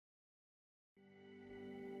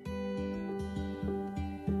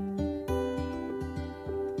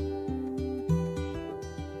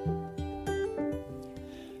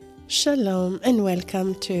Shalom and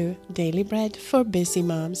welcome to Daily Bread for Busy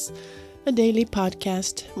Moms, a daily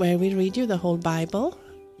podcast where we read you the whole Bible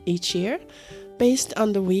each year based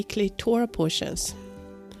on the weekly Torah portions.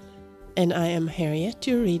 And I am Harriet,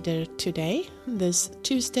 your reader today, this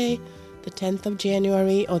Tuesday, the 10th of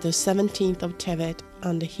January or the 17th of Tevet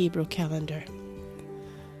on the Hebrew calendar.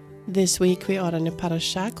 This week we are on a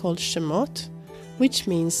parasha called Shemot, which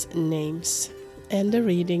means names, and the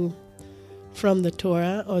reading from the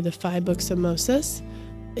Torah, or the 5 books of Moses,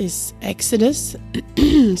 is Exodus,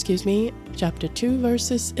 chapter 2,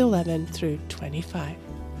 verses 11 through 25.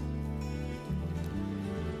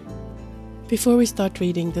 Before we start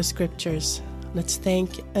reading the scriptures, let's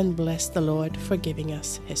thank and bless the Lord for giving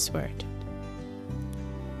us His word.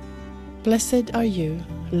 Blessed are you,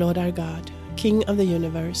 Lord our God, King of the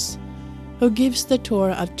universe, who gives the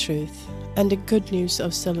Torah of truth and the good news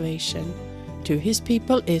of salvation to His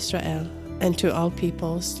people Israel and to all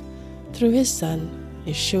peoples, through His Son,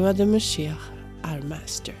 Yeshua the Mashiach, our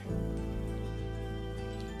Master.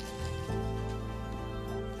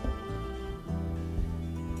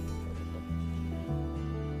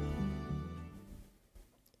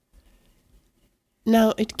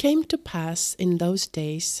 Now it came to pass in those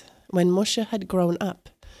days, when Moshe had grown up,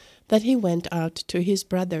 that he went out to his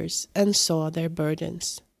brothers and saw their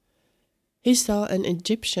burdens. He saw an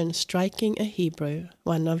Egyptian striking a Hebrew,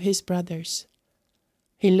 one of his brothers.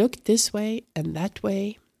 He looked this way and that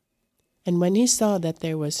way, and when he saw that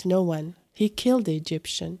there was no one, he killed the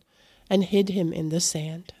Egyptian and hid him in the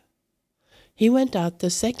sand. He went out the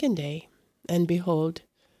second day, and behold,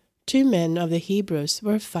 2 men of the Hebrews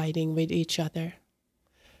were fighting with each other.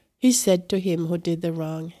 He said to him who did the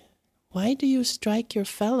wrong, "Why do you strike your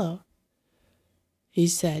fellow?" He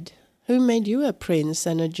said, "Who made you a prince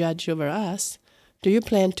and a judge over us? Do you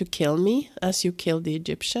plan to kill me as you killed the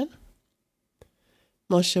Egyptian?"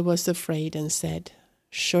 Moshe was afraid and said,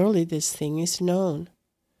 "Surely this thing is known."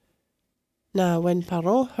 Now when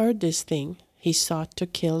Paro heard this thing, he sought to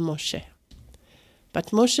kill Moshe.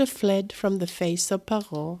 But Moshe fled from the face of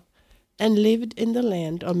Paro and lived in the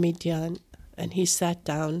land of Midian, and he sat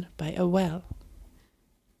down by a well.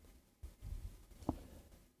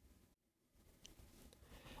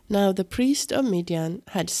 Now the priest of Midian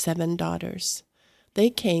had 7 daughters. They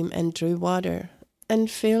came and drew water,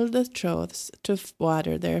 and filled the troughs to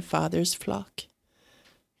water their father's flock.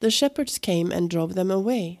 The shepherds came and drove them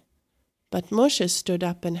away, but Moshe stood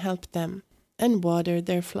up and helped them, and watered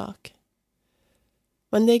their flock.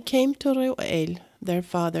 When they came to Reuel, their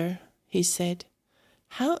father, he said,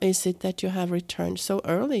 "How is it that you have returned so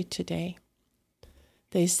early today?"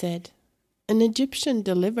 They said, "An Egyptian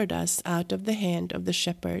delivered us out of the hand of the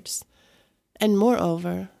shepherds, and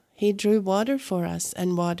moreover, he drew water for us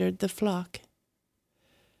and watered the flock."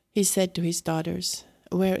 He said to his daughters,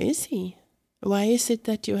 "Where is he? Why is it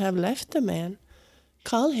that you have left the man?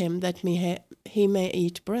 Call him that he may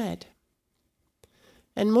eat bread."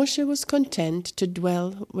 And Moshe was content to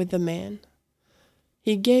dwell with the man.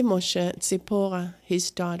 He gave Moshe Zipporah,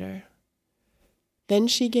 his daughter. Then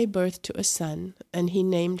she gave birth to a son, and he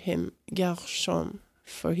named him Gershom,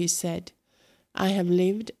 for he said, "I have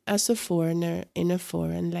lived as a foreigner in a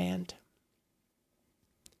foreign land."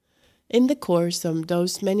 In the course of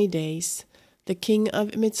those many days, the king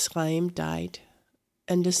of Mitzrayim died,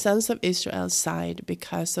 and the sons of Israel sighed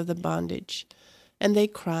because of the bondage, and they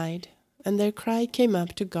cried, and their cry came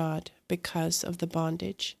up to God because of the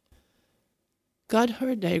bondage. God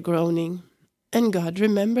heard their groaning, and God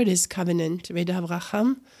remembered His covenant with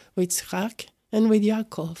Abraham, with Yitzchak, and with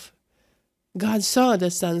Yaakov. God saw the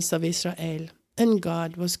sons of Israel, and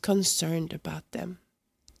God was concerned about them.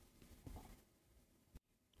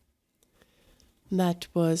 That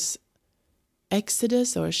was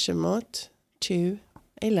Exodus or Shemot 2,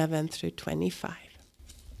 11 through 25.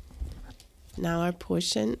 Now our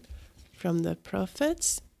portion from the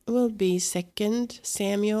prophets will be 2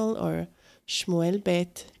 Samuel or Shmuel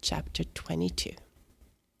Bet, chapter 22.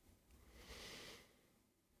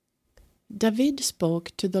 David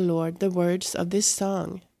spoke to the Lord the words of this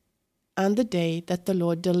song on the day that the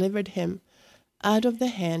Lord delivered him out of the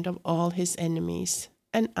hand of all his enemies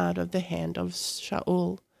and out of the hand of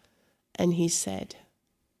Shaul. And he said,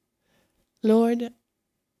 "Lord,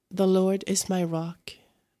 the Lord is my rock,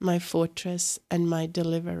 my fortress, and my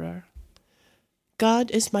deliverer.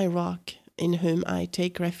 God is my rock in whom I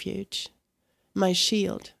take refuge, my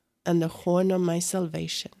shield and the horn of my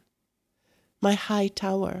salvation, my high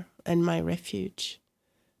tower and my refuge,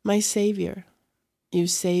 my Savior. You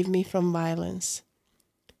save me from violence.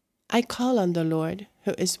 I call on the Lord,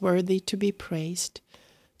 who is worthy to be praised.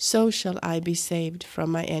 So shall I be saved from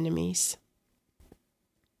my enemies.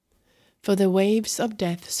 For the waves of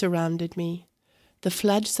death surrounded me. The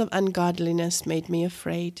floods of ungodliness made me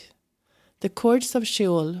afraid. The cords of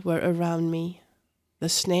Sheol were around me. The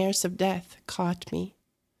snares of death caught me.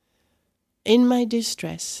 In my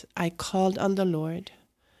distress I called on the Lord.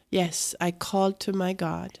 Yes, I called to my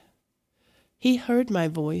God. He heard my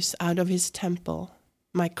voice out of his temple.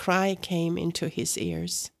 My cry came into his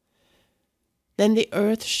ears. Then the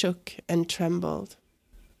earth shook and trembled.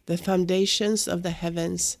 The foundations of the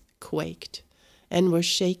heavens quaked and were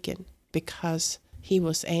shaken because he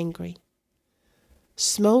was angry.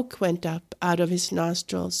 Smoke went up out of his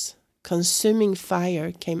nostrils. Consuming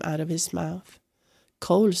fire came out of his mouth.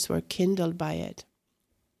 Coals were kindled by it.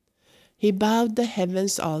 He bowed the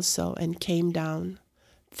heavens also and came down.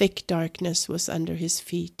 Thick darkness was under his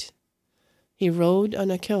feet. He rode on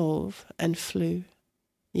a cherub and flew.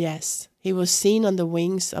 Yes, he was seen on the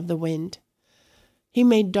wings of the wind. He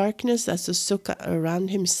made darkness as a sukkah around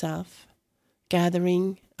himself,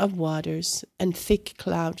 gathering of waters and thick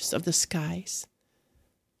clouds of the skies.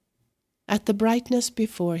 At the brightness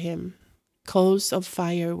before him, coals of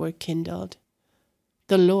fire were kindled.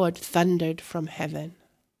 The Lord thundered from heaven.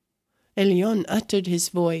 Elyon uttered his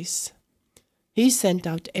voice. He sent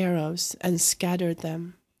out arrows and scattered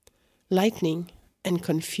them, lightning and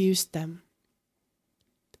confused them.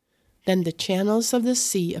 Then the channels of the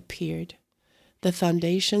sea appeared. The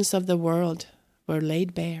foundations of the world were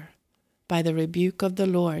laid bare by the rebuke of the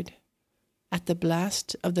Lord at the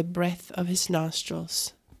blast of the breath of his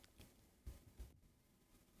nostrils.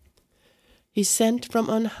 He sent from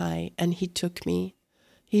on high, and he took me.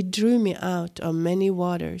 He drew me out of many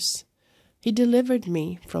waters. He delivered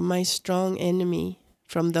me from my strong enemy,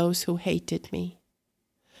 from those who hated me.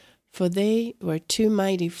 For they were too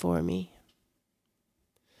mighty for me.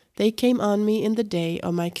 They came on me in the day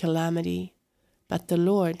of my calamity, but the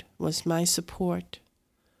Lord was my support.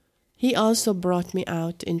 He also brought me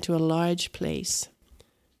out into a large place.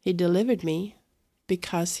 He delivered me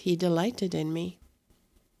because he delighted in me.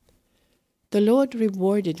 The Lord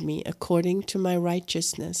rewarded me according to my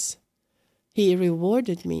righteousness. He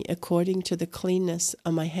rewarded me according to the cleanness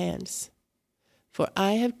of my hands. For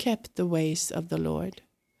I have kept the ways of the Lord,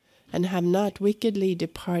 and have not wickedly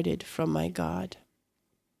departed from my God.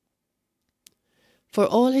 For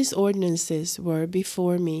all his ordinances were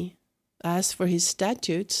before me. As for his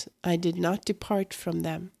statutes, I did not depart from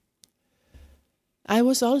them. I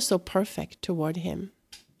was also perfect toward him.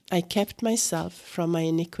 I kept myself from my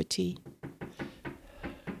iniquity.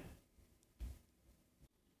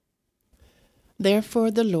 Therefore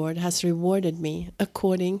the Lord has rewarded me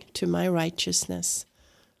according to my righteousness,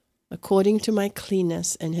 according to my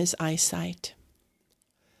cleanness in his eyesight.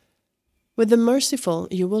 With the merciful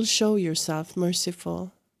you will show yourself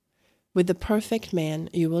merciful. With the perfect man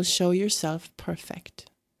you will show yourself perfect.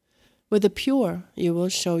 With the pure you will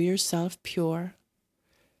show yourself pure.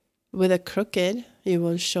 With the crooked you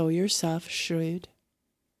will show yourself shrewd.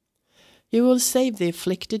 You will save the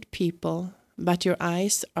afflicted people, but your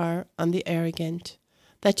eyes are on the arrogant,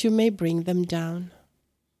 that you may bring them down.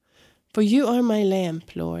 For you are my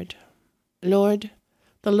lamp, Lord. Lord,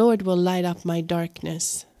 the Lord will light up my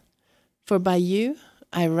darkness. For by you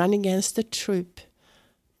I run against a troop.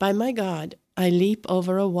 By my God I leap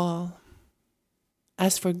over a wall.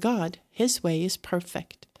 As for God, his way is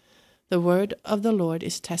perfect. The word of the Lord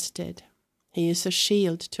is tested. He is a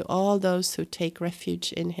shield to all those who take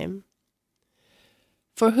refuge in him.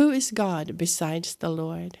 For who is God besides the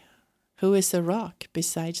Lord? Who is a rock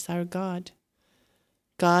besides our God?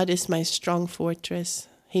 God is my strong fortress.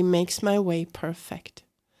 He makes my way perfect.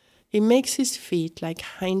 He makes his feet like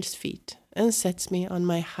hinds' feet and sets me on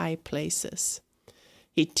my high places.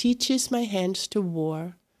 He teaches my hands to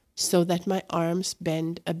war so that my arms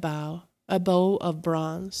bend a bow of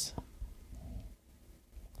bronze.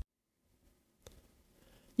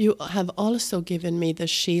 You have also given me the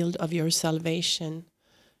shield of your salvation.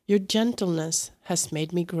 Your gentleness has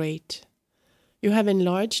made me great. You have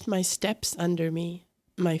enlarged my steps under me.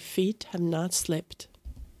 My feet have not slipped.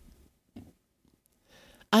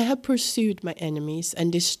 I have pursued my enemies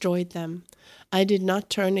and destroyed them. I did not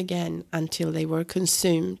turn again until they were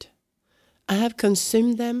consumed. I have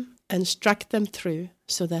consumed them and struck them through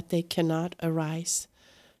so that they cannot arise.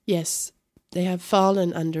 Yes, they have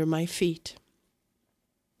fallen under my feet.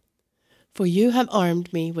 For you have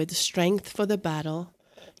armed me with strength for the battle.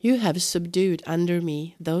 You have subdued under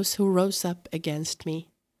me those who rose up against me.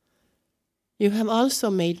 You have also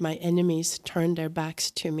made my enemies turn their backs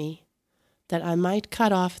to me, that I might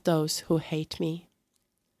cut off those who hate me.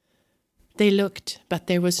 They looked, but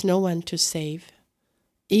there was no one to save,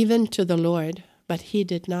 even to the Lord, but he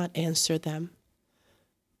did not answer them.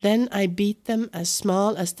 Then I beat them as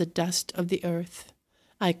small as the dust of the earth.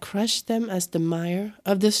 I crushed them as the mire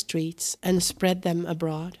of the streets and spread them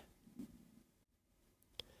abroad.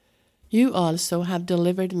 You also have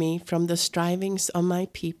delivered me from the strivings of my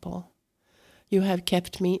people. You have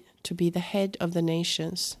kept me to be the head of the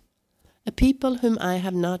nations. A people whom I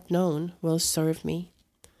have not known will serve me.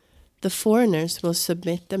 The foreigners will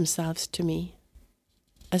submit themselves to me.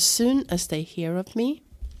 As soon as they hear of me,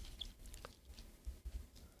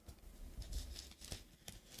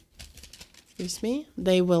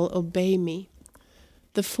 they will obey me.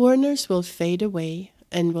 The foreigners will fade away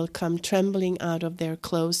and will come trembling out of their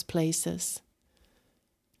closed places.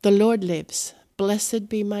 The Lord lives. Blessed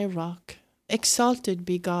be my rock. Exalted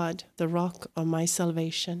be God, the rock of my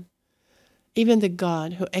salvation. Even the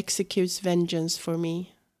God who executes vengeance for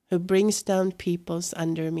me, who brings down peoples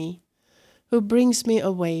under me, who brings me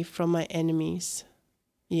away from my enemies.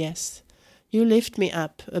 Yes, you lift me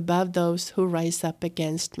up above those who rise up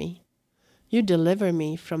against me. You deliver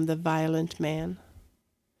me from the violent man.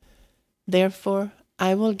 Therefore,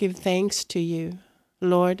 I will give thanks to you,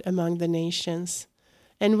 Lord among the nations,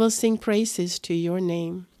 and will sing praises to your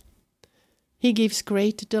name. He gives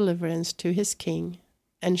great deliverance to his king,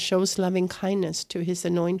 and shows loving kindness to his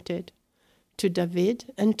anointed, to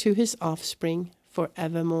David and to his offspring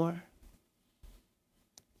forevermore.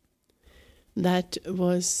 That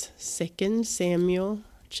was 2 Samuel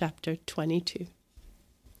chapter 22.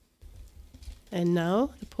 And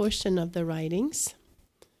now the portion of the writings.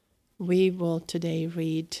 We will today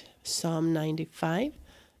read Psalm 95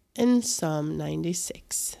 and Psalm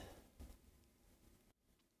 96.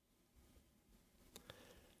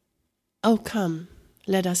 Oh, come,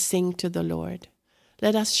 let us sing to the Lord.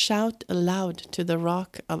 Let us shout aloud to the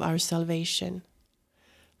rock of our salvation.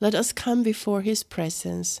 Let us come before his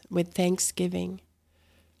presence with thanksgiving.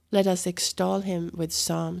 Let us extol him with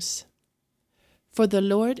psalms. For the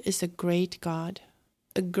Lord is a great God,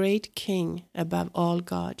 a great King above all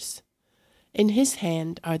gods. In his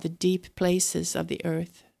hand are the deep places of the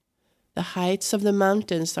earth. The heights of the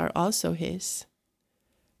mountains are also his.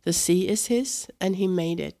 The sea is his, and he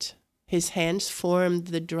made it. His hands formed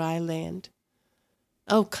the dry land.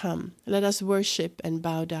 Oh, come, let us worship and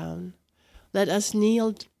bow down. Let us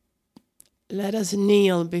kneel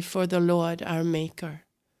before the Lord our Maker.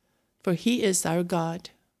 For he is our God,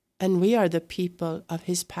 and we are the people of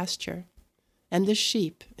his pasture, and the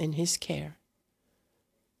sheep in his care.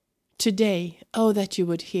 Today, oh, that you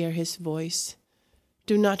would hear his voice.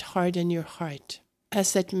 Do not harden your heart,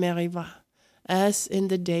 as at Meribah, as in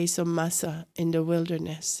the days of Massah in the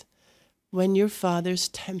wilderness, when your fathers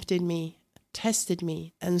tested me,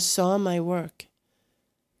 and saw my work.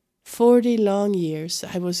 40 long years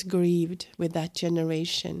I was grieved with that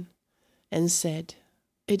generation, and said,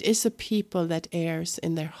 It is a people that errs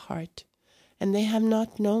in their heart, and they have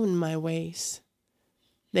not known my ways.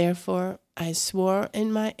 Therefore I swore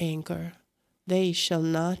in my anger, they shall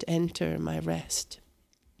not enter my rest.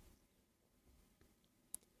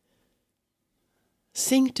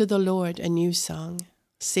 Sing to the Lord a new song.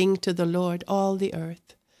 Sing to the Lord all the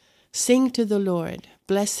earth. Sing to the Lord,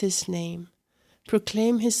 bless his name.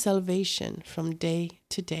 Proclaim his salvation from day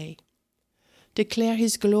to day. Declare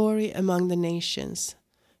his glory among the nations,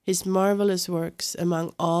 his marvelous works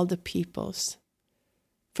among all the peoples.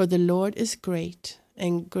 For the Lord is great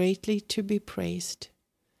and greatly to be praised.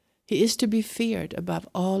 He is to be feared above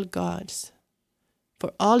all gods.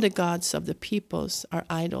 For all the gods of the peoples are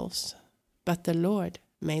idols, but the Lord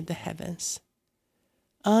made the heavens.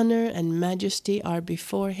 Honor and majesty are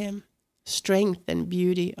before him. Strength and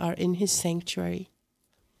beauty are in his sanctuary.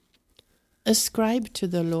 Ascribe to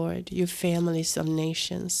the Lord, you families of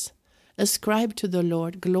nations. Ascribe to the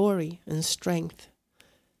Lord glory and strength.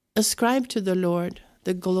 Ascribe to the Lord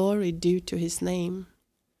the glory due to his name.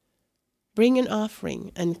 Bring an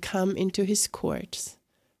offering and come into his courts.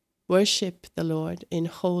 Worship the Lord in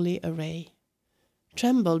holy array.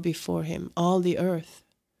 Tremble before him, all the earth.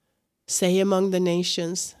 Say among the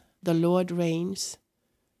nations, the Lord reigns.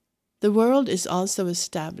 The world is also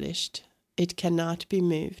established. It cannot be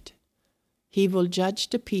moved. He will judge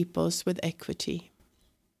the peoples with equity.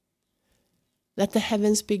 Let the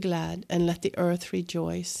heavens be glad, and let the earth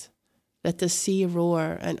rejoice. Let the sea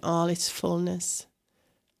roar and all its fullness.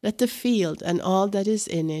 Let the field and all that is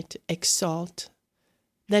in it exult.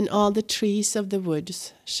 Then all the trees of the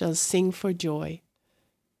woods shall sing for joy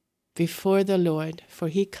before the Lord, for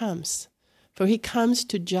he comes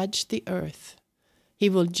to judge the earth. He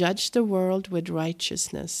will judge the world with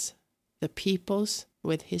righteousness, the peoples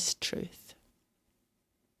with his truth.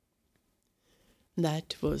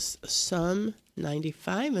 That was Psalm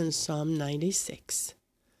 95 and Psalm 96.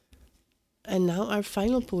 And now our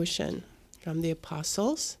final portion from the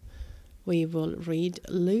Apostles. We will read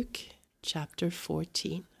Luke chapter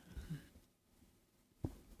 14.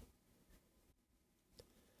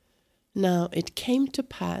 Now it came to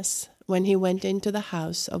pass, when he went into the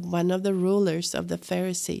house of one of the rulers of the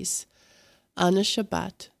Pharisees on a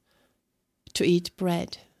Shabbat to eat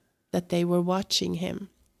bread, that they were watching him.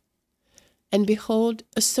 And behold,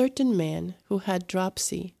 a certain man who had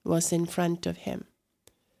dropsy was in front of him.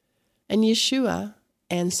 And Yeshua,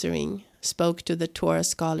 answering, spoke to the Torah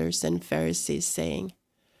scholars and Pharisees, saying,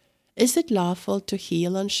 Is it lawful to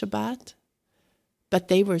heal on Shabbat? But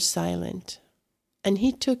they were silent. And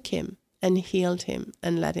he took him and healed him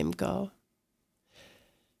and let him go.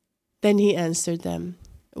 Then he answered them,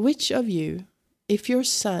 Which of you, if your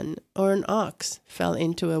son or an ox fell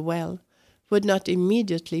into a well, would not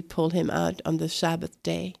immediately pull him out on the Sabbath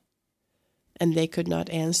day? And they could not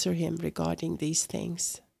answer him regarding these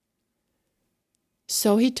things.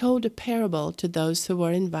 So he told a parable to those who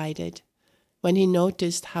were invited, when he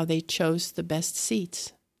noticed how they chose the best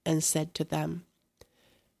seats, and said to them,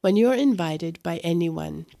 When you are invited by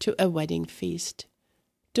anyone to a wedding feast,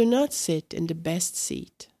 do not sit in the best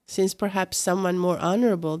seat, since perhaps someone more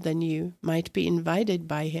honorable than you might be invited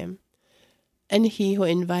by him. And he who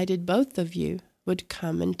invited both of you would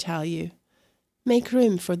come and tell you, Make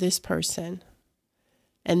room for this person.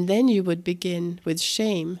 And then you would begin with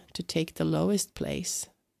shame to take the lowest place.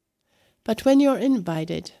 But when you are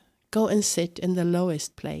invited, go and sit in the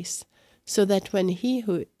lowest place, so that when he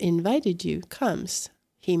who invited you comes,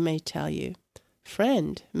 he may tell you,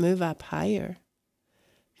 Friend, move up higher.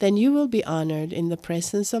 Then you will be honored in the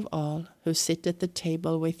presence of all who sit at the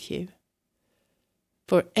table with you.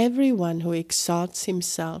 For everyone who exalts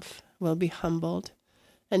himself will be humbled,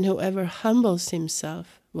 and whoever humbles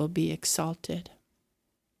himself will be exalted.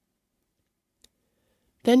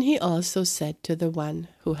 Then he also said to the one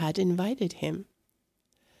who had invited him,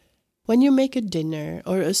 When you make a dinner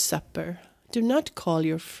or a supper, do not call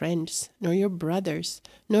your friends, nor your brothers,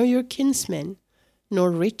 nor your kinsmen,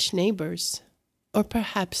 nor rich neighbors, or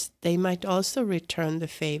perhaps they might also return the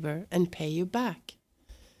favor and pay you back.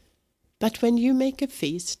 But when you make a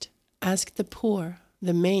feast, ask the poor,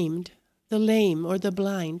 the maimed, the lame, or the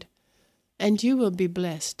blind, and you will be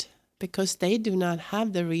blessed, because they do not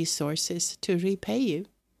have the resources to repay you.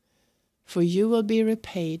 For you will be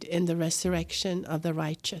repaid in the resurrection of the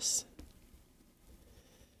righteous.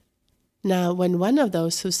 Now when one of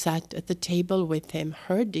those who sat at the table with him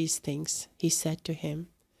heard these things, he said to him,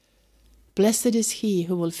 Blessed is he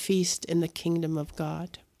who will feast in the kingdom of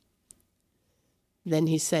God. Then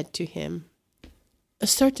he said to him, A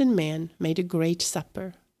certain man made a great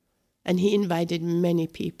supper, and he invited many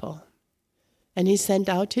people. And he sent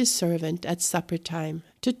out his servant at supper time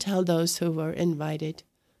to tell those who were invited,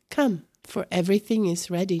 Come, for everything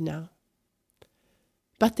is ready now.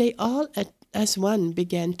 But they all as one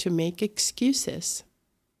began to make excuses.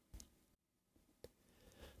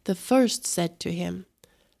 The first said to him,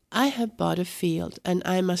 I have bought a field, and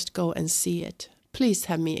I must go and see it. Please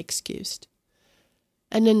have me excused.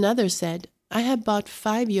 And another said, I have bought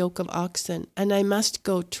 5 yoke of oxen, and I must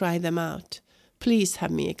go try them out. Please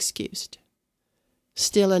have me excused.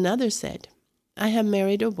 Still another said, I have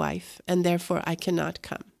married a wife, and therefore I cannot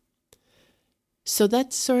come. So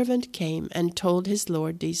that servant came and told his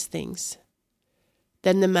lord these things.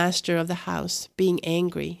 Then the master of the house, being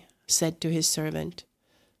angry, said to his servant,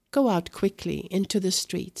 Go out quickly into the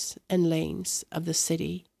streets and lanes of the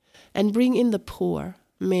city, and bring in the poor,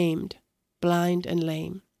 maimed, blind, and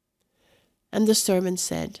lame. And the servant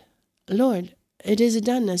said, Lord, it is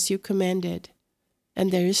done as you commanded, and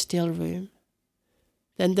there is still room.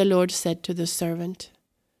 Then the Lord said to the servant,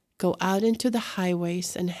 Go out into the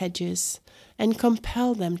highways and hedges, and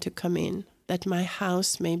compel them to come in, that my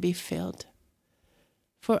house may be filled.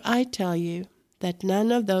 For I tell you that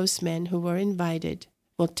none of those men who were invited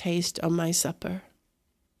will taste of my supper.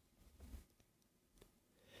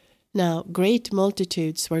 Now great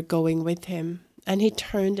multitudes were going with him, and he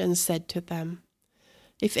turned and said to them,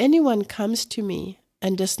 If anyone comes to me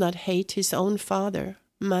and does not hate his own father,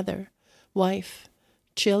 mother, wife,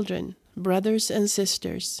 children, brothers and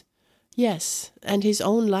sisters, yes, and his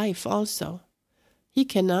own life also, he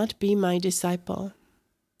cannot be my disciple.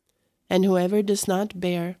 And whoever does not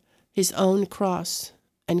bear his own cross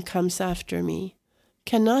and comes after me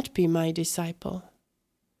cannot be my disciple.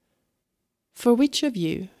 For which of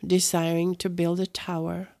you, desiring to build a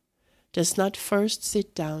tower, does not first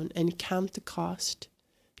sit down and count the cost,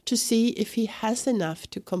 to see if he has enough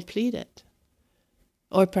to complete it?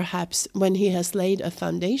 Or perhaps when he has laid a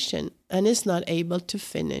foundation and is not able to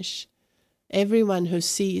finish, everyone who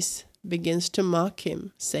sees begins to mock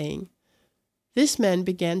him, saying, "This man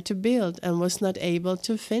began to build and was not able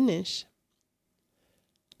to finish."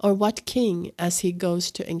 Or what king, as he goes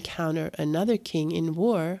to encounter another king in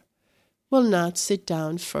war, will not sit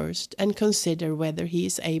down first and consider whether he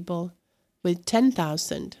is able, with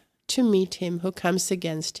 10,000, to meet him who comes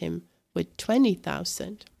against him with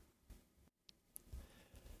 20,000?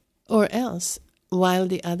 Or else, while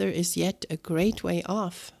the other is yet a great way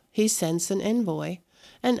off, he sends an envoy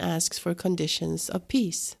and asks for conditions of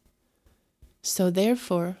peace. So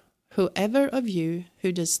therefore, whoever of you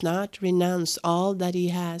who does not renounce all that he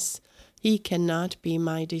has, he cannot be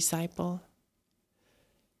my disciple.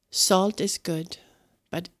 Salt is good,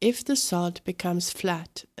 but if the salt becomes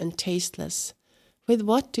flat and tasteless, with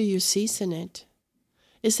what do you season it?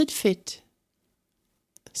 It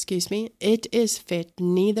is fit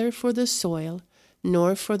neither for the soil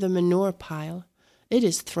nor for the manure pile. It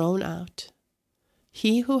is thrown out.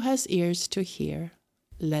 He who has ears to hear,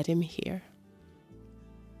 let him hear.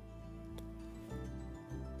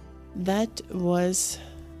 That was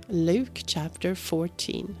Luke chapter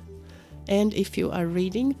 14. And if you are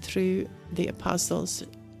reading through the Apostles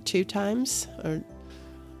 2 times or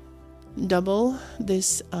double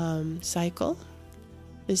this cycle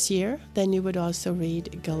this year, then you would also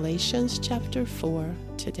read Galatians chapter 4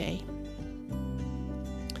 today.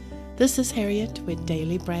 This is Harriet with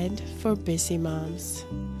Daily Bread for Busy Moms.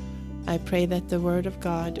 I pray that the Word of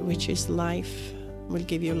God, which is life, will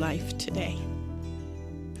give you life today.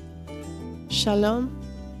 Shalom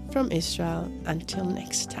from Israel. Until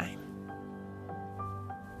next time.